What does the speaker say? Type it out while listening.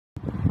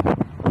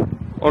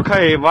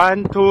Okay,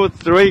 1, 2,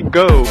 3,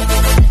 go.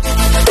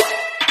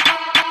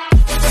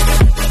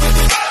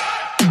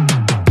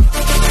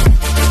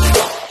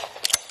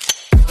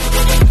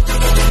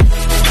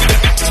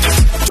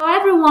 Hello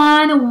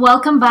everyone,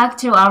 welcome back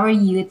to our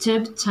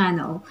YouTube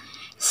channel.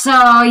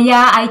 So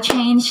yeah, I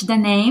changed the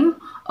name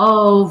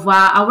of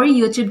our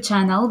YouTube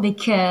channel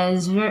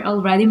because we're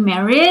already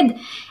married,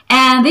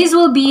 and this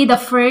will be the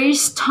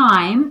first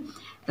time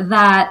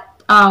that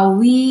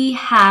we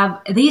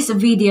have this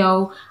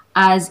video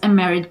as a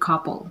married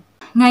couple.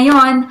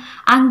 Ngayon,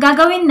 ang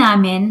gagawin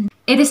namin,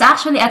 it is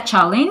actually a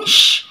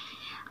challenge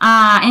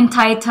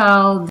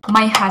entitled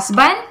My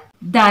Husband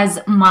Does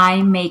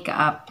My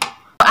Makeup.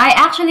 I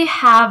actually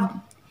have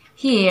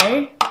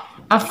here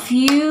a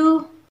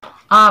few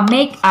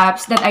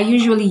makeups that I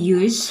usually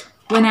use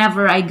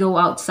whenever I go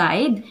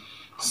outside.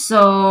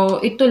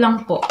 So, ito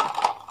lang po.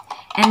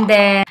 And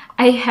then,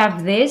 I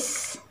have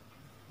this.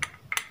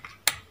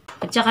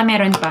 At saka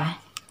meron pa.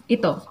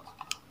 Ito.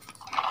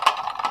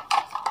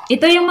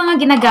 Ito yung mga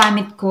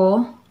ginagamit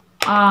ko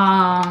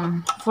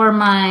for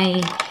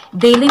my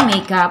daily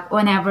makeup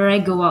whenever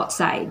I go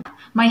outside.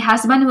 My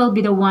husband will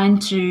be the one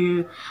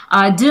to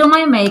do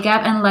my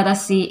makeup, and let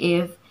us see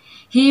if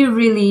he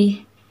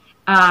really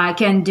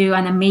can do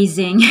an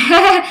amazing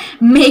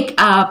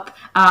makeup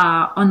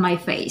on my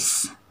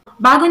face.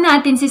 Bago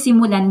natin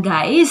sisimulan,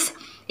 guys,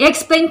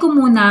 i-explain ko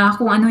muna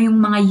kung ano yung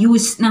mga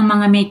use ng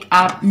mga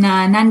makeup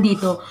na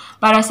nandito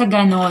para sa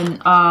ganon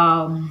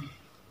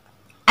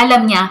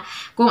alam niya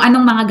kung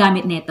anong mga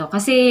gamit nito.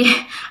 Kasi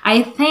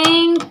I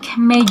think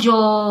medyo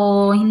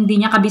hindi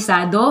niya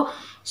kabisado.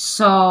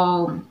 So,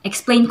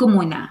 explain ko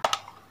muna.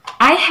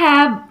 I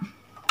have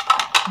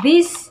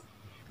this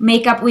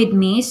makeup with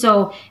me.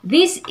 So,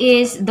 this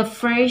is the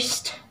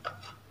first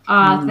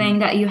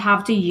thing that you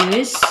have to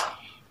use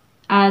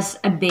as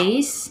a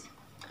base.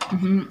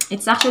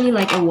 It's actually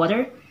like a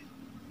water.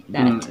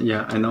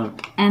 Yeah, I know.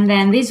 And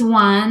then this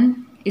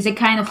one is a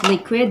kind of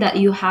liquid that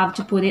you have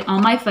to put it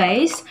on my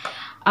face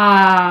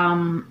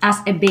as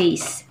a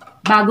base.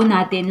 Bago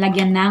natin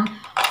lagyan ng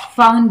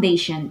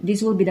foundation. This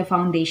will be the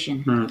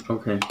foundation.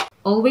 Okay.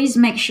 Always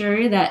make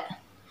sure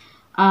that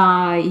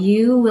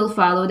you will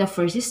follow the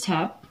first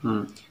step.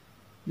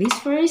 This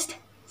first,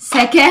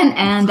 second,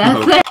 and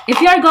the third. If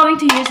you are going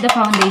to use the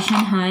foundation,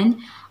 hon,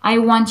 I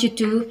want you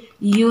to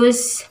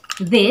use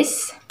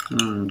this.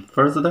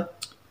 First,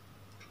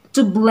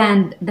 to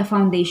blend the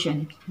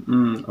foundation.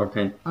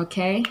 Okay.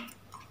 Okay.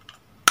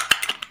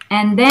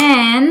 And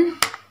then,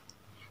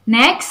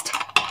 next,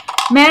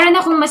 meron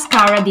akong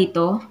mascara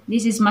dito.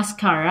 This is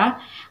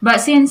mascara.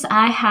 But since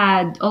I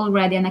had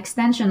already an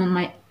extension on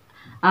my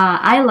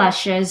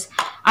eyelashes,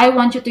 I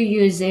want you to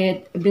use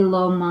it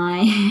below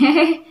my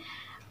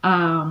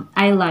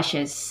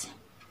eyelashes.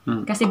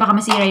 Kasi baka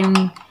masira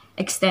yung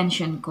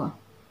extension ko.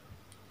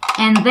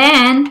 And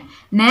then,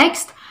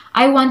 next,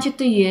 I want you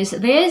to use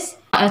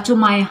this to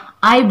my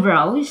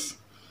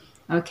eyebrows.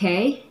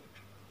 Okay.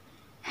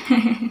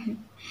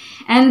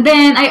 And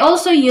then, I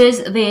also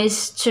use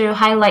this to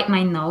highlight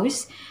my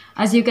nose.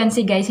 As you can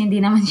see, guys, hindi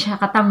naman siya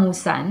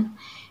katangusan.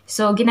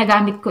 So,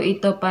 ginagamit ko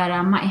ito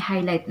para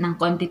ma-highlight ng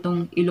konti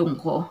tong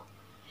ilong ko.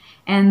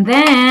 And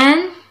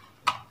then,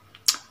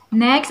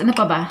 next, ano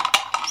pa ba?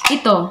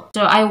 Ito.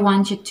 So, I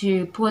want you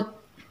to put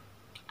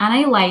an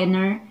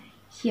eyeliner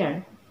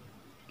here.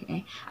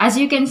 Okay. As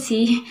you can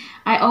see,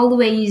 I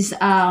always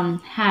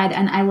had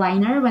an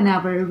eyeliner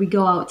whenever we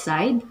go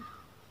outside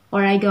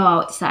or I go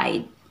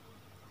outside.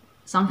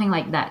 Something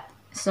like that.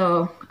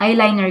 So,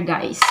 eyeliner,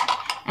 guys.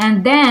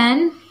 And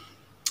then,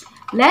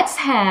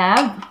 let's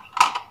have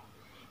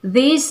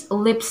this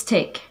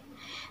lipstick.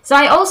 So,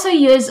 I also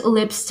use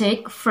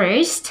lipstick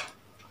first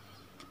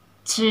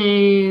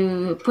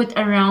to put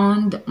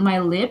around my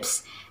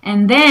lips.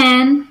 And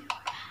then,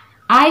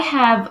 I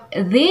have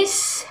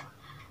this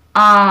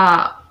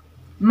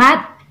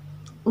matte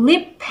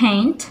lip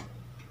paint.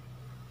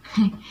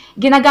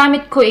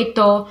 Ginagamit ko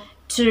ito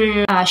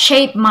to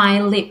shape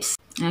my lips.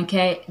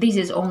 Okay, this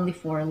is only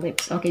for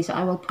lips. Okay, so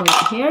I will put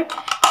it here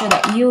so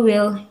that you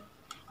will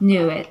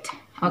know it.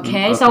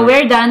 Okay, so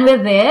we're done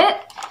with it.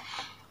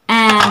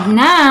 And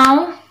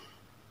now,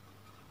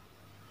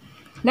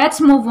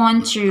 let's move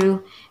on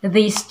to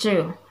these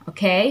two.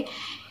 Okay,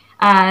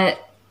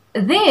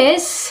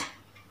 this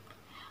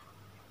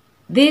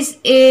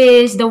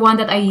is the one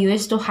that I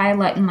use to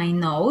highlight my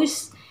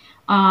nose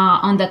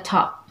on the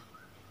top.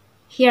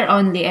 Here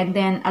only, and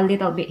then a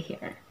little bit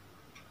here.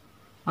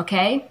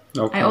 Okay?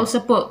 I also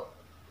put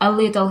a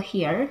little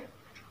here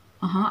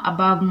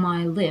above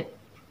my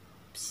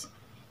lips.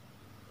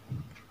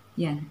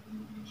 Yeah.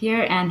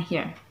 Here and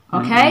here.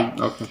 Okay?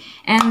 Okay.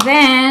 And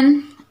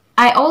then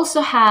I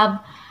also have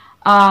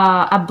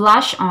a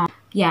blush on.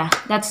 Yeah,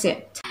 that's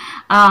it.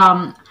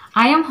 I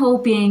am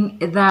hoping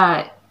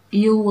that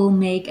you will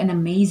make an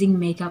amazing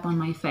makeup on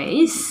my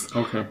face.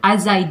 Okay.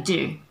 As I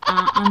do.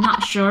 I'm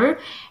not sure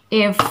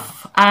if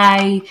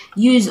I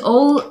use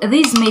all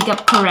this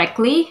makeup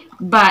correctly,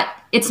 but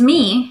it's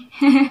me.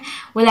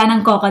 Wala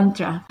nang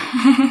kokontra.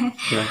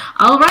 Yeah.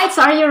 Alright,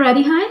 so are you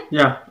ready, hon?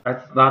 Yeah,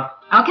 let's start.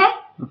 Okay,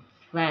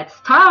 let's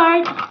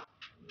start.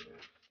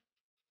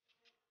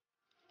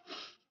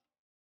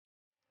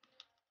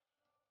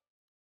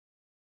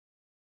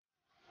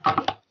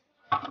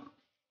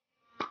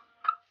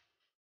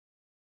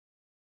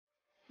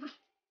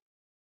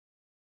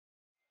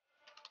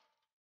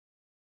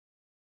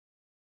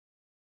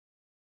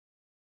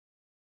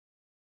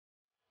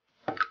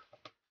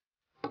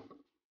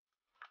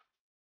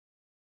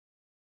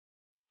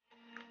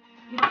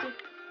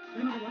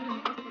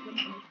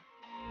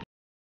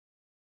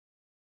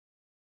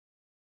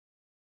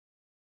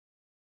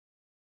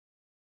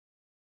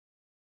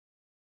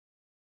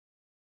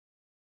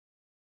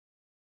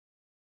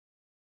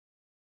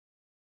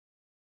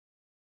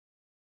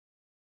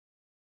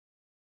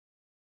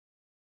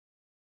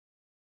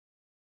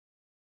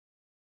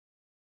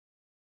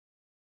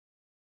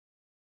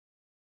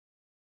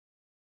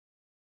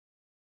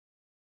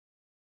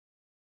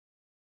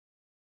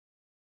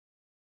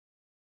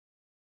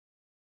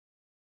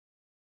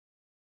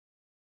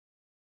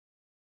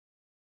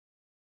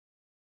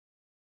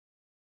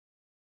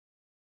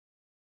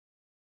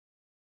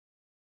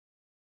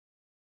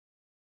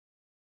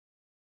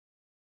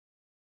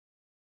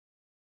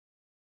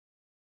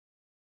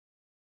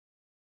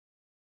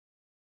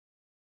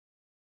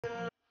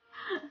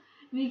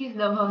 Because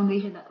the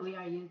foundation that we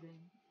are using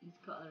is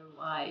color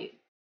white.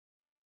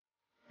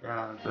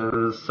 Yeah,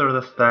 the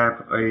third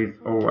step is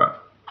over.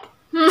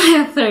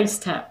 Third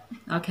step.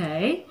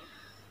 Okay.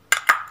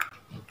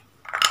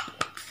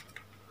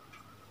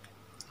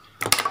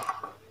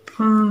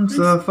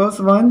 The first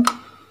one.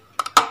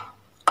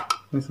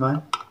 This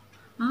one.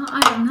 Oh,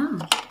 I don't know.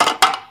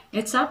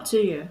 It's up to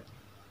you.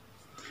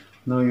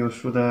 No, you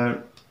should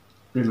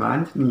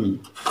remind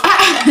me.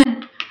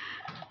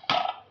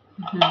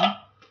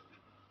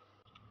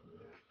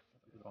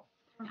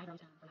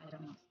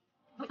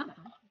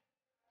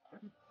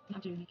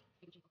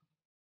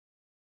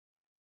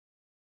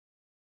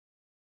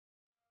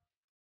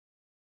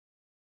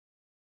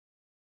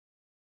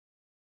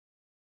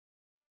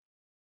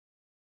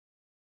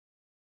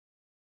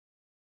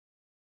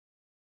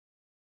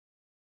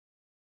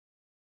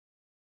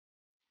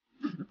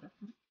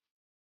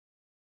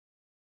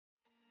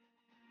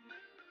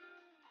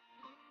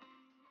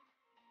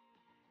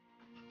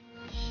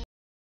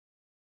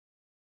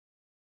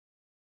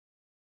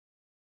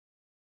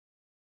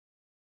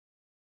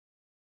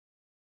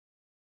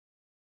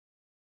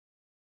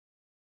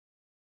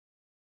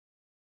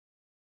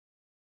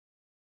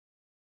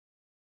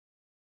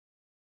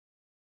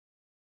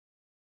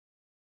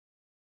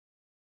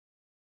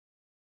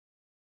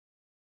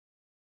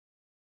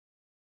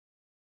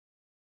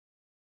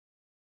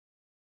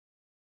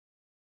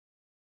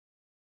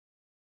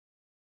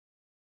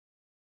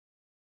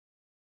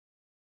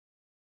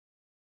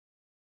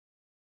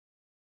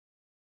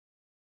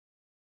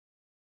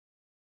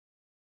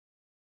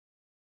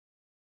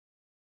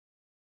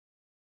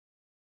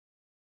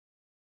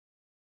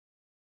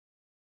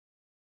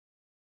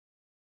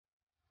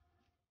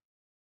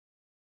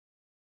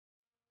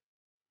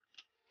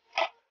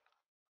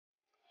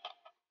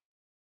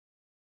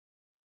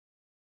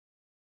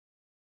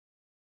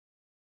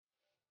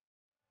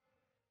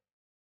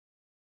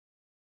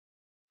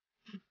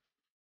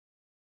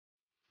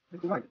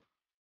 It's white.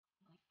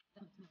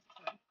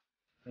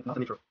 It's not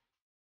neutral.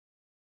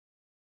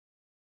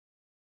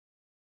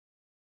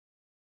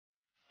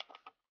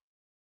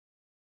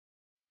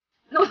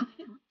 No.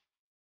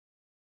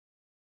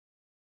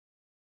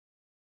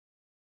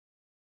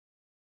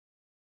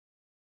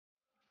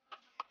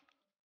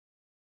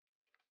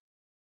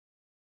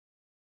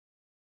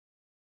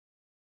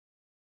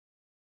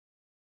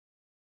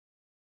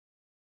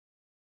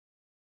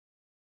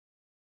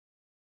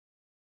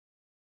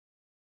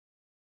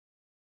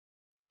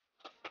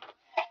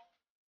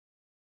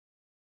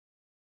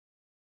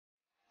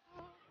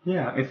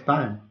 Yeah, it's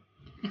done.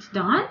 It's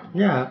done?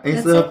 Yeah,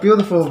 it's That's a it?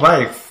 beautiful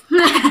wife.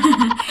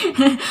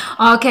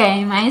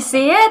 Okay, may I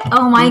see it?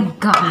 Oh my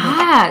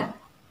god!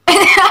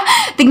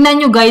 Tignan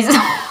nyo guys.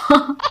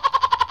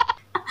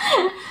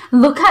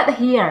 Look at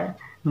here.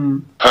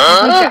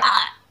 Huh?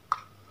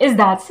 Is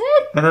that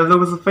it? And it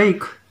looks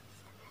fake.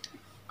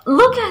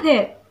 Look at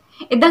it.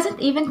 It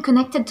doesn't even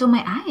connect it to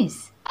my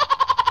eyes.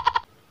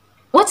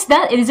 What's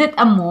that? Is it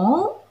a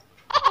mole?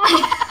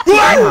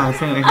 Yeah, I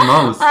think it's a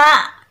mouse.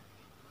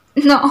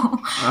 No.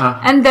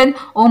 And then,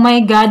 oh my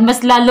god,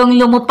 mas lalong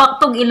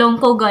lumupak tong ilong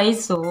ko,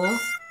 guys. So,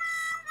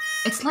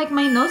 it's like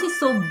my nose is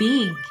so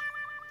big.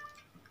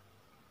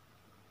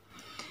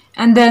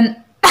 And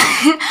then,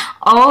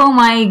 oh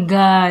my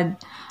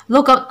god.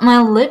 Look at my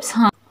lips,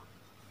 huh?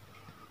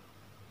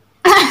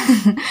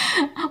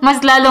 mas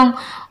lalong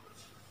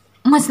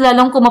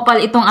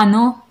kumapal itong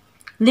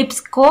lips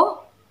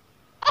ko.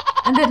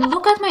 And then,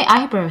 look at my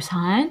eyebrows,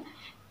 huh?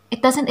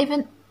 It doesn't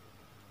even...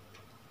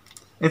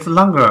 It's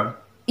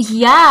longer.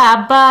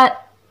 Yeah,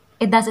 but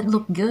it doesn't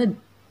look good.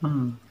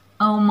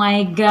 Oh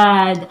my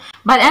god.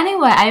 But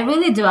anyway, I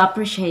really do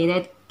appreciate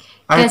it.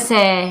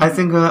 Kasi, I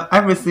think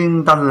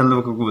everything doesn't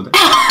look good.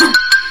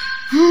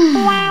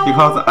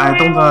 Because I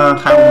don't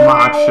have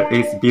much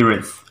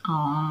experience.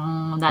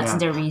 oh, that's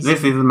Yeah. the reason.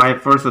 This is my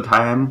first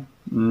time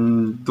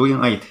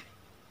doing it.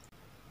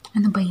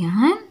 Ano ba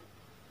yan?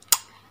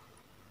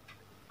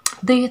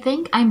 Do you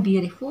think I'm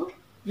beautiful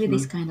with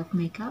this kind of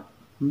makeup?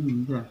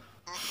 Yeah.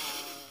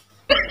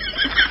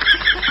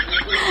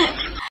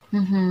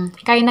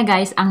 Kayo na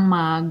guys ang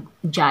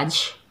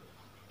mag-judge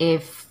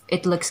if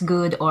it looks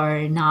good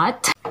or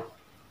not.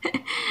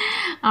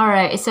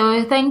 Alright,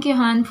 so thank you,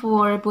 Han,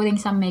 for putting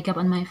some makeup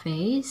on my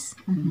face.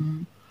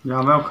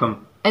 You're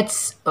welcome.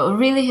 It's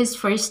really his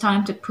first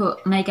time to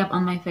put makeup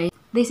on my face.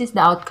 This is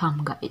the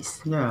outcome,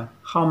 guys. Yeah.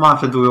 How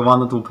much do you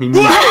want to pay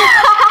me?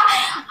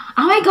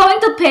 Am I going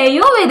to pay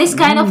you with this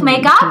kind of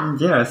makeup?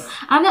 Yes.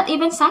 I'm not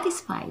even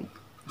satisfied.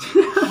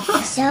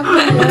 Okay,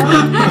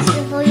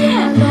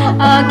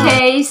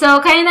 Okay, so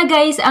kayo na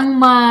guys ang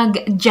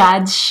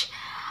mag-judge.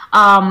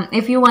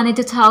 If you wanted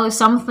to tell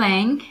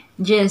something,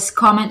 just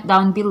comment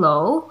down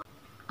below.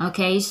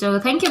 Okay, so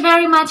thank you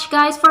very much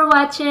guys for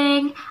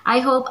watching. I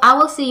hope I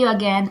will see you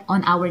again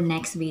on our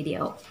next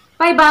video.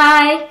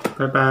 Bye-bye!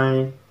 Bye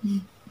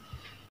bye.